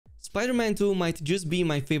Spider-Man 2 might just be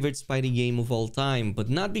my favorite Spidey game of all time, but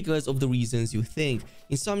not because of the reasons you think.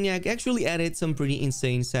 Insomniac actually added some pretty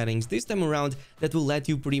insane settings this time around that will let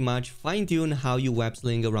you pretty much fine-tune how you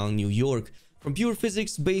web-sling around New York. From pure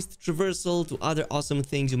physics-based traversal to other awesome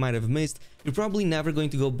things you might have missed, you're probably never going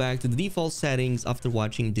to go back to the default settings after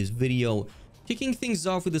watching this video. Kicking things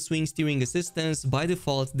off with the swing steering assistance, by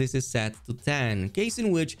default this is set to 10, case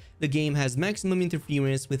in which the game has maximum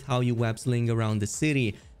interference with how you web-sling around the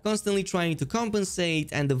city, constantly trying to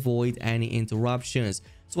compensate and avoid any interruptions.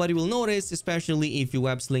 So what you will notice, especially if you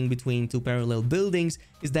web-sling between two parallel buildings,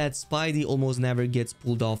 is that Spidey almost never gets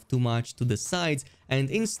pulled off too much to the sides, and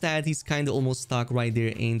instead he's kinda almost stuck right there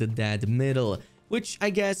in the dead middle, which I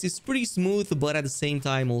guess is pretty smooth but at the same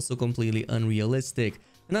time also completely unrealistic.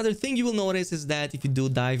 Another thing you will notice is that if you do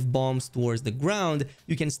dive bombs towards the ground,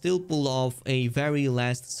 you can still pull off a very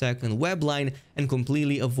last second web line and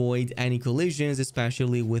completely avoid any collisions,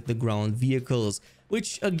 especially with the ground vehicles,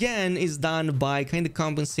 which again is done by kind of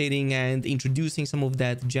compensating and introducing some of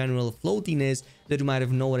that general floatiness that you might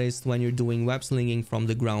have noticed when you're doing web slinging from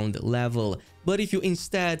the ground level. But if you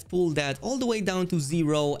instead pull that all the way down to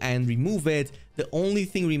 0 and remove it, the only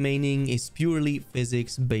thing remaining is purely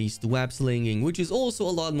physics-based web slinging, which is also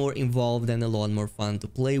a lot more involved and a lot more fun to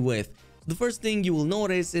play with. So the first thing you will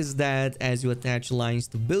notice is that as you attach lines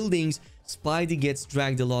to buildings, Spidey gets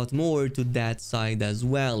dragged a lot more to that side as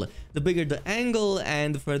well. The bigger the angle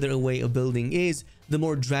and the further away a building is, the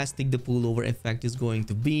more drastic the pullover effect is going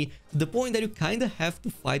to be, to the point that you kinda have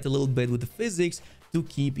to fight a little bit with the physics to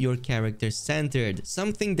keep your character centered,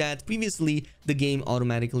 something that previously the game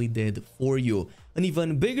automatically did for you. An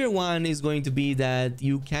even bigger one is going to be that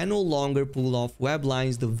you can no longer pull off web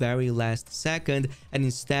lines the very last second, and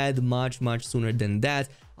instead much sooner than that.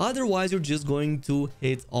 Otherwise, you're just going to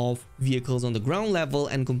hit off vehicles on the ground level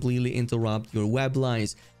and completely interrupt your web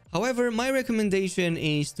lines. However, my recommendation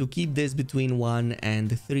is to keep this between 1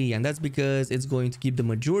 and 3, and that's because it's going to keep the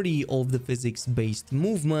majority of the physics-based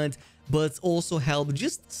movement, but also help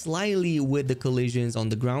just slightly with the collisions on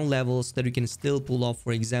the ground level so that you can still pull off,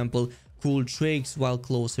 for example, cool tricks while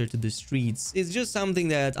closer to the streets. It's just something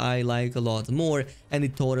that I like a lot more, and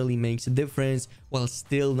it totally makes a difference while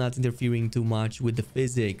still not interfering too much with the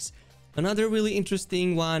physics. Another really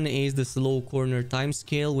interesting one is the slow corner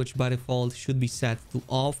timescale, which by default should be set to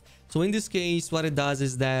off. So in this case, what it does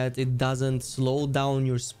is that it doesn't slow down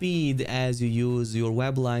your speed as you use your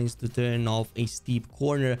web lines to turn off a steep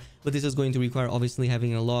corner, but this is going to require obviously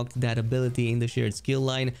having unlocked that ability in the shared skill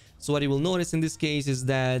line. So what you will notice in this case is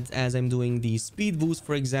that as I'm doing the speed boost,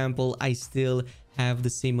 for example, I still have the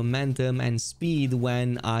same momentum and speed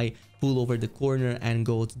when I pull over the corner and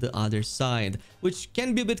go to the other side, which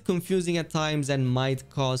can be a bit confusing at times and might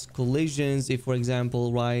cause collisions if, for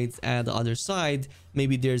example, right at the other side,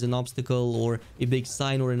 maybe there's an obstacle or a big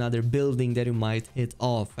sign or another building that you might hit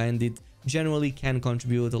off, and it generally can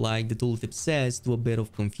contribute, like the tooltip says, to a bit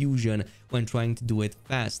of confusion when trying to do it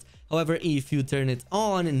fast. However, if you turn it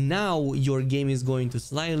on, now your game is going to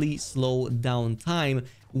slightly slow down time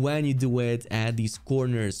when you do it at these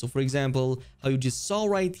corners. So for example, how you just saw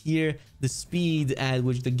right here, the speed at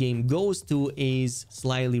which the game goes to is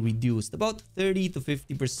slightly reduced, about 30 to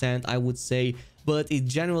 50% I would say, but it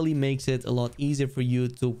generally makes it a lot easier for you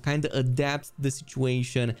to kind of adapt the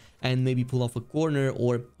situation and maybe pull off a corner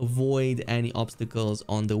or avoid any obstacles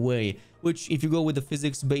on the way, which if you go with the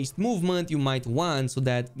physics-based movement you might want, so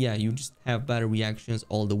that yeah, you just have better reactions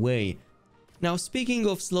all the way. Now, speaking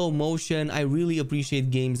of slow motion, I really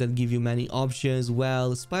appreciate games that give you many options.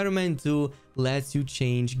 Well, Spider-Man 2 lets you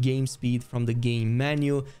change game speed from the game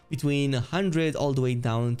menu between 100 all the way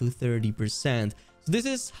down to 30%. So this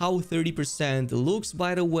is how 30% looks,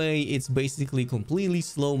 by the way. It's basically completely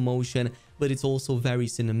slow motion, but it's also very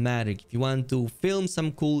cinematic. If you want to film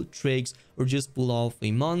some cool tricks or just pull off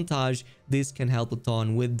a montage, this can help a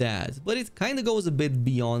ton with that. But it kind of goes a bit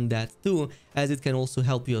beyond that too, as it can also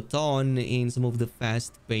help you a ton in some of the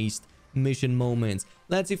fast-paced mission moments.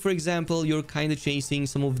 Let's say, for example, you're kind of chasing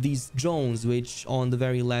some of these drones, which on the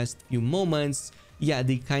very last few moments, yeah,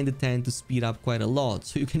 they kind of tend to speed up quite a lot.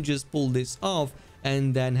 So you can just pull this off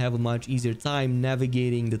and then have a much easier time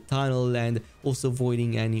navigating the tunnel and also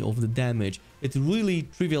avoiding any of the damage. It really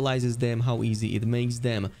trivializes them how easy it makes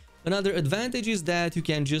them. Another advantage is that you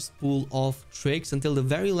can just pull off tricks until the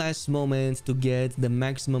very last moment to get the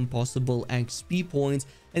maximum possible XP points,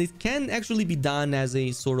 and it can actually be done as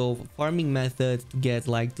a sort of farming method to get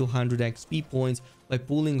like 200 XP points by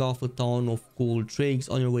pulling off a ton of cool tricks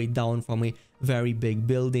on your way down from a very big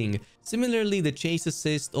building. Similarly, the chase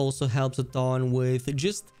assist also helps a ton with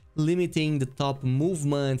just limiting the top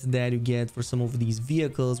movement that you get for some of these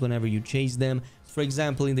vehicles whenever you chase them. For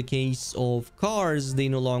example, in the case of cars, they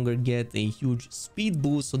no longer get a huge speed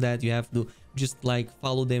boost so that you have to just like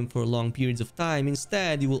follow them for long periods of time.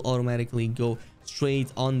 Instead, you will automatically go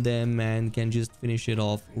straight on them and can just finish it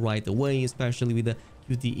off right away, especially with the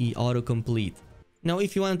QTE autocomplete. Now,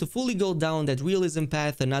 if you want to fully go down that realism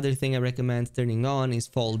path, another thing I recommend turning on is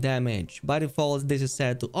fall damage. By default, this is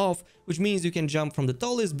set to off, which means you can jump from the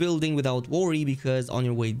tallest building without worry, because on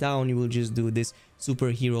your way down, you will just do this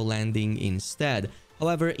superhero landing instead.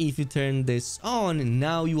 However, if you turn this on,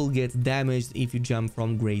 now you will get damaged if you jump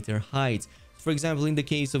from greater heights. For example, in the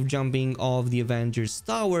case of jumping off the Avengers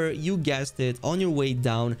Tower, you guessed it, on your way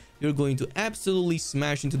down, you're going to absolutely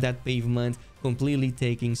smash into that pavement, completely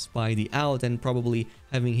taking Spidey out and probably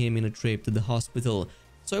having him in a trip to the hospital.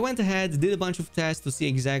 So I went ahead, did a bunch of tests to see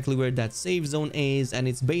exactly where that safe zone is, and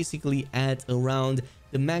it's basically at around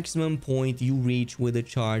the maximum point you reach with a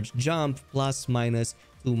charge jump, plus minus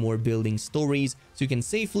 2 more building stories, so you can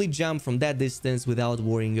safely jump from that distance without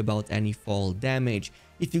worrying about any fall damage.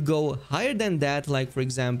 If you go higher than that, like for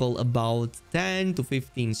example about 10 to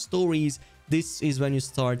 15 stories, this is when you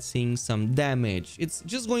start seeing some damage. It's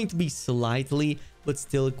just going to be slightly, but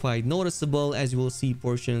still quite noticeable, as you will see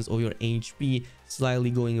portions of your HP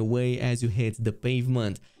slightly going away as you hit the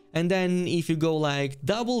pavement. And then if you go like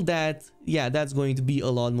double that, yeah, that's going to be a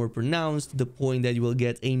lot more pronounced, to the point that you will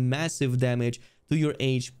get a massive damage to your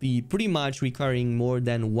HP, pretty much requiring more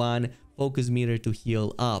than 1 focus meter to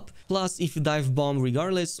heal up. Plus, if you dive bomb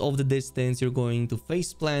regardless of the distance, you're going to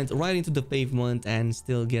face plant right into the pavement and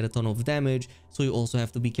still get a ton of damage, so you also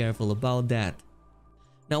have to be careful about that.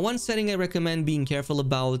 Now, one setting I recommend being careful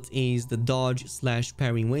about is the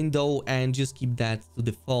dodge/parry window, and just keep that to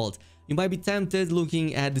default. You might be tempted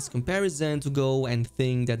looking at this comparison to go and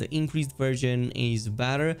think that the increased version is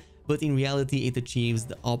better, but in reality it achieves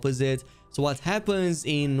the opposite. So what happens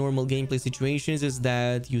in normal gameplay situations is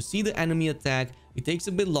that you see the enemy attack, it takes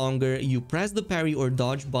a bit longer, you press the parry or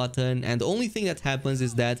dodge button, and the only thing that happens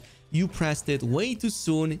is that you pressed it way too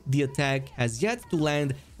soon, the attack has yet to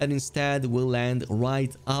land, and instead will land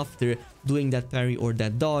right after doing that parry or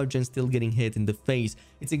that dodge and still getting hit in the face.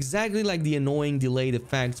 It's exactly like the annoying delayed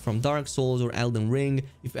effects from Dark Souls or Elden Ring.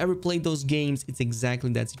 If you ever played those games, it's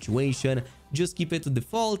exactly that situation. Just keep it to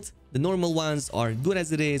default. The normal ones are good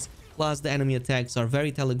as it is, plus the enemy attacks are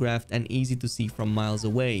very telegraphed and easy to see from miles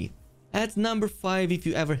away. At number 5, if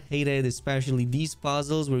you ever hated especially these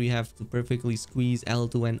puzzles where you have to perfectly squeeze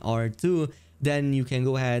L2 and R2, then you can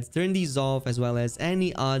go ahead, turn these off, as well as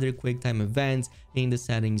any other QuickTime events in the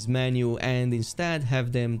settings menu, and instead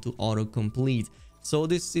have them to autocomplete. So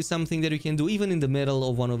this is something that you can do even in the middle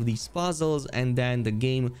of one of these puzzles, and then the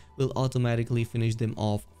game will automatically finish them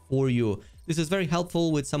off for you. This is very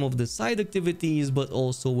helpful with some of the side activities, but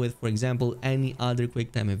also with, for example, any other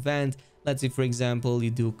QuickTime event. Let's say, for example,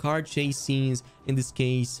 you do car chase scenes. In this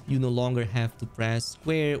case, you no longer have to press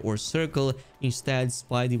square or circle. Instead,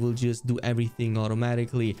 Spidey will just do everything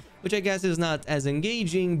automatically, which I guess is not as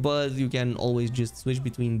engaging, but you can always just switch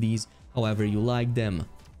between these however you like them.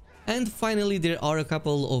 And finally, there are a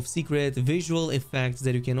couple of secret visual effects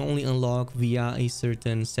that you can only unlock via a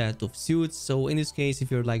certain set of suits. So in this case,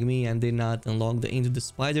 if you're like me and did not unlock the Into the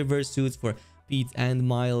Spider-Verse suits for Pete and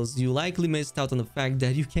Miles, you likely missed out on the fact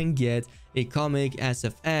that you can get a comic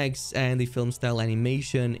SFX and a film style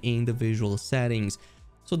animation in the visual settings.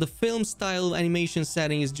 So the film style animation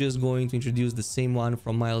setting is just going to introduce the same one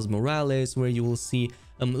from Miles Morales, where you will see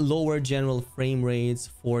lower general frame rates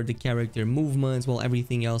for the character movements, while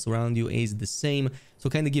everything else around you is the same. So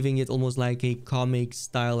kind of giving it almost like a comic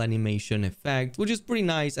style animation effect, which is pretty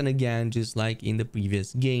nice, and again, just like in the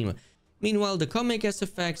previous game. Meanwhile, the comic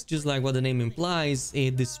SFX, just like what the name implies,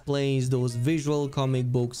 it displays those visual comic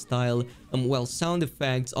book style sound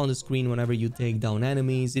effects on the screen whenever you take down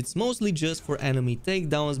enemies. It's mostly just for enemy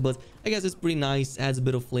takedowns, but I guess it's pretty nice, adds a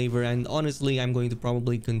bit of flavor, and honestly, I'm going to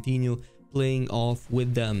probably continue playing off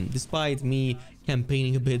with them, despite me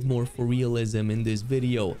campaigning a bit more for realism in this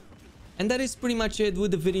video. And that is pretty much it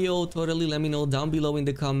with the video. Totally let me know down below in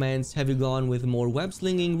the comments, have you gone with more web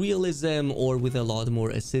slinging realism or with a lot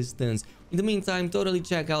more assistance? In the meantime, totally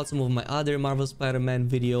check out some of my other Marvel Spider-Man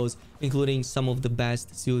videos, including some of the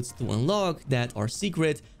best suits to unlock that are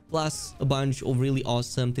secret, plus a bunch of really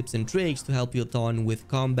awesome tips and tricks to help you a ton with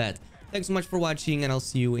combat. Thanks so much for watching, and I'll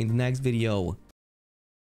see you in the next video.